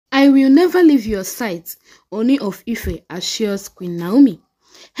I will never leave your sight. Ooni of Ife assures Queen Naomi.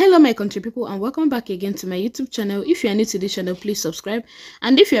 Hello my country people and welcome back again to my YouTube channel. If you are new to this channel, please subscribe,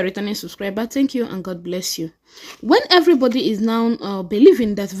 and if you are a returning subscriber, thank you and God bless you. When everybody is now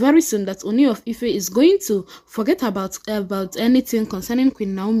believing that very soon that Ooni of Ife is going to forget about anything concerning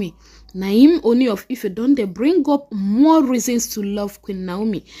Queen Naomi, Ooni of Ife don't they bring up more reasons to love Queen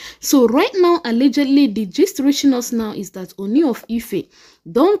Naomi. So right now, allegedly, the gist reaching us now is that Ooni of Ife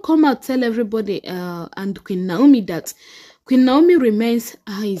don't come out tell everybody and Queen Naomi that Queen Naomi remains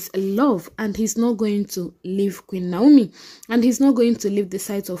his love and he's not going to leave Queen Naomi, and he's not going to leave the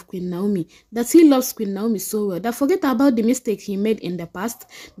side of Queen Naomi, that he loves Queen Naomi so well that forget about the mistake he made in the past,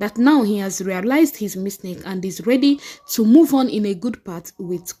 that now he has realized his mistake and is ready to move on in a good path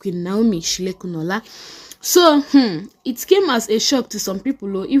with Queen Naomi Shilekunola. So it came as a shock to some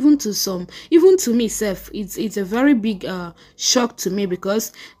people, or even to myself. It's a very big shock to me,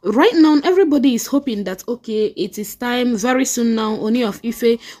 because right now everybody is hoping that okay, it is time very soon now Ooni of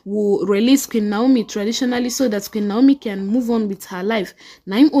Ife will release Queen Naomi traditionally, so that Queen Naomi can move on with her life.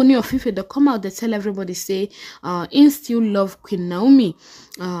 Now Ooni of Ife they come out, they tell everybody say in still love Queen Naomi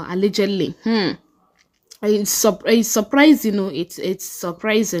allegedly. It's surprising, you know. It's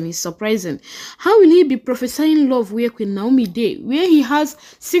surprising. How will he be prophesying love where Queen Naomi day, where he has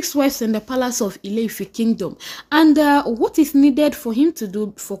 6 wives in the palace of Ile-Ife kingdom? And what is needed for him to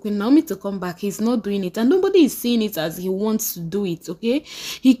do for Queen Naomi to come back? He's not doing it, and nobody is seeing it as he wants to do it. Okay,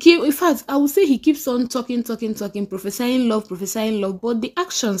 in fact, I would say he keeps on talking, prophesying love, but the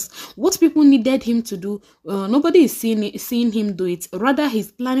actions, what people needed him to do, nobody is seeing him do it. Rather,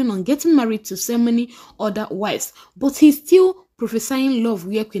 he's planning on getting married to so many other wives, but he's still prophesying love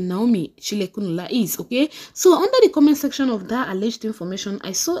where Queen Naomi Silekunola is. Okay, so under the comment section of that alleged information,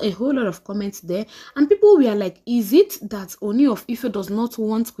 I saw a whole lot of comments there, and people were like, is it that Ooni of Ife does not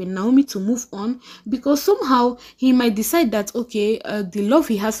want Queen Naomi to move on because somehow he might decide that okay, the love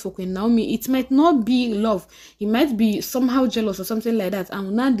he has for Queen Naomi, it might not be love, he might be somehow jealous or something like that, and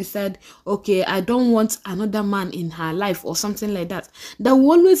will now decide okay, I don't want another man in her life or something like that. That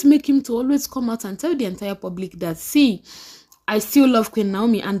will always make him to always come out and tell the entire public that see, I still love Queen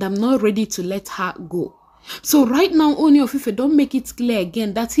Naomi and I'm not ready to let her go. So right now, Ooni of Ife don't make it clear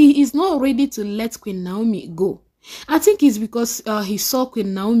again that he is not ready to let Queen Naomi go. I think it's because he saw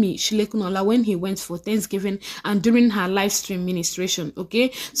Queen Naomi Silekunola when he went for Thanksgiving and during her live stream ministration.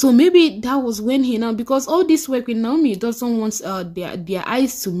 Okay, so maybe that was when he now, because all this way Queen Naomi doesn't want their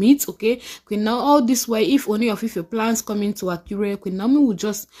eyes to meet. Okay, Queen Naomi, all this way, if Ooni of Ife plans coming to Akure, Queen Naomi will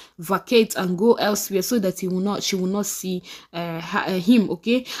just vacate and go elsewhere so that she will not see him.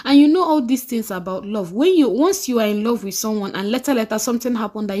 Okay, and you know all these things about love. Once you are in love with someone and later something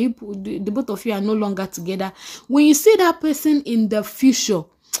happened that the both of you are no longer together, when you see that person in the future,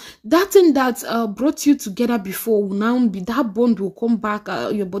 that thing that brought you together before will now be, that bond will come back,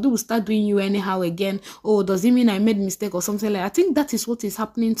 your body will start doing you anyhow again. Oh, does it mean I made mistake or something like that? I think that is what is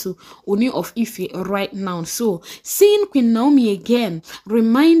happening to Ooni of Ife right now. So seeing Queen Naomi again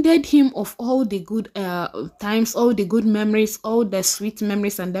reminded him of all the good times, all the good memories, all the sweet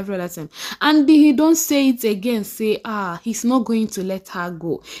memories and everything. And he don't say it again, say he's not going to let her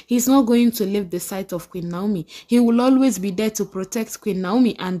go, he's not going to leave the side of Queen Naomi, he will always be there to protect Queen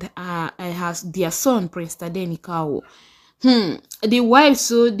Naomi and has their son Prince Tadenikawo. The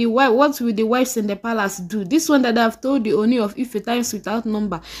wives, what will the wives in the palace do? This one that I've told the Ooni of Ife times without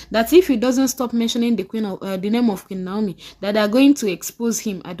number, that if he doesn't stop mentioning the name of Queen Naomi, that they're going to expose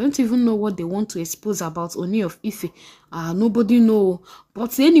him. I don't even know what they want to expose about Ooni of Ife. Nobody know.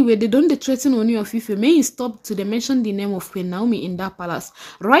 But anyway, they threaten Ooni of Ife. May he stop to mention the name of Queen Naomi in that palace.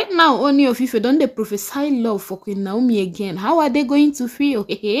 Right now, Ooni of Ife don't they prophesy love for Queen Naomi again. How are they going to feel?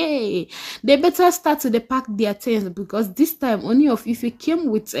 Hey, they better start to pack their things, because this time Ooni of Ife came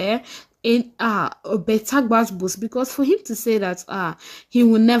with a better boost, because for him to say that he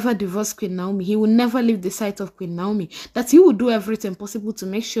will never divorce Queen Naomi, he will never leave the side of Queen Naomi, that he will do everything possible to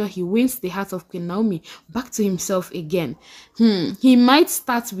make sure he wins the heart of Queen Naomi back to himself again. He might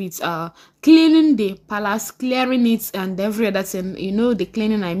start with cleaning the palace, clearing it and every other thing. You know the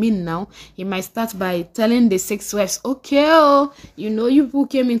cleaning I mean now. He might start by telling the 6 wives, okay, you know, you people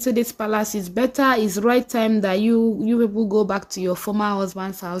came into this palace, it's better, it's right time that you people go back to your former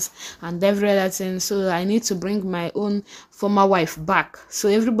husband's house and every other thing. So I need to bring my own former wife back, so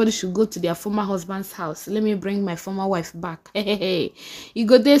everybody should go to their former husband's house. Let me bring my former wife back. Hey, you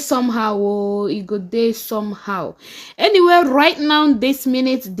go there somehow. You go there somehow. Anyway, right now, this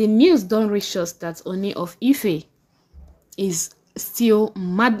minute, the news don't reach us that Ooni of Ife is still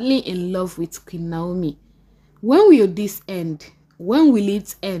madly in love with Queen Naomi. When will this end? When will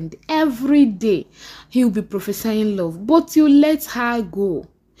it end? Every day he will be prophesying love, but you let her go.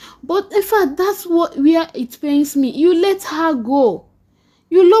 But in fact, that's where it pains me. You let her go.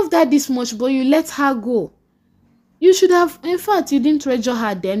 You love her this much, but you let her go. You should have, in fact, you didn't treasure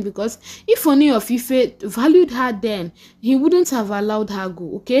her then, because if Ooni of Ife valued her then, he wouldn't have allowed her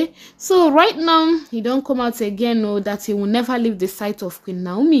go, okay? So right now, he don't come out again, no, that he will never leave the sight of Queen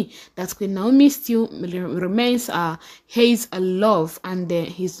Naomi, that Queen Naomi still remains his love, and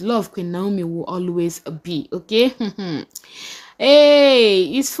his love, Queen Naomi, will always be, okay? Hey,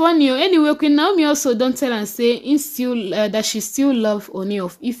 it's funny. Anyway, Queen Naomi also don't tell and say that she still love Ooni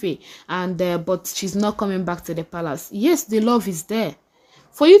of Ife, and but she's not coming back to the palace. Yes, the love is there.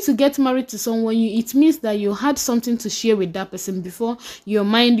 For you to get married to someone, it means that you had something to share with that person before. Your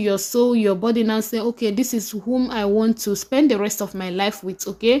mind, your soul, your body now say, okay, this is whom I want to spend the rest of my life with,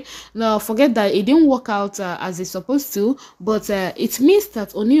 okay? Now, forget that it didn't work out as it's supposed to, but it means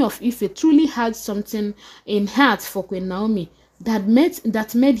that Ooni of Ife truly had something in heart for Queen Naomi that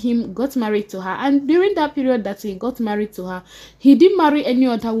made him got married to her. And during that period that he got married to her, he didn't marry any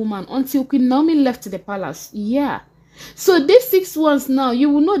other woman until Queen Naomi left the palace. Yeah. So these 6 ones now, you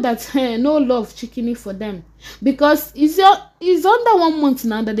will know that no love chickeny for them, because it's under 1 month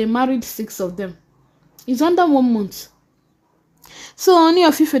now that they married 6 of them. It's under 1 month. So Ooni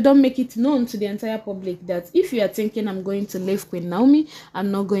of Ife don't make it known to the entire public that if you are thinking I'm going to leave Queen Naomi,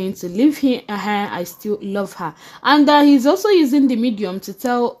 I'm not going to leave her. I still love her. And he's also using the medium to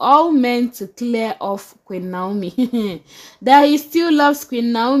tell all men to clear off Queen Naomi. That he still loves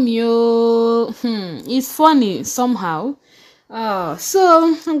Queen Naomi. Oh, it's funny somehow.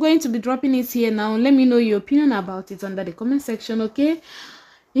 So I'm going to be dropping it here now. Let me know your opinion about it under the comment section, okay?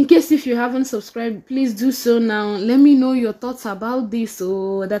 In case if you haven't subscribed, please do so now. Let me know your thoughts about this,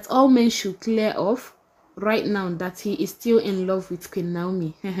 so that all men should clear off right now that he is still in love with Queen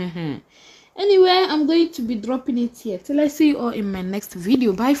Naomi. Anyway, I'm going to be dropping it here till I see you all in my next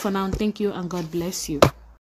video. Bye for now. Thank you and God bless you.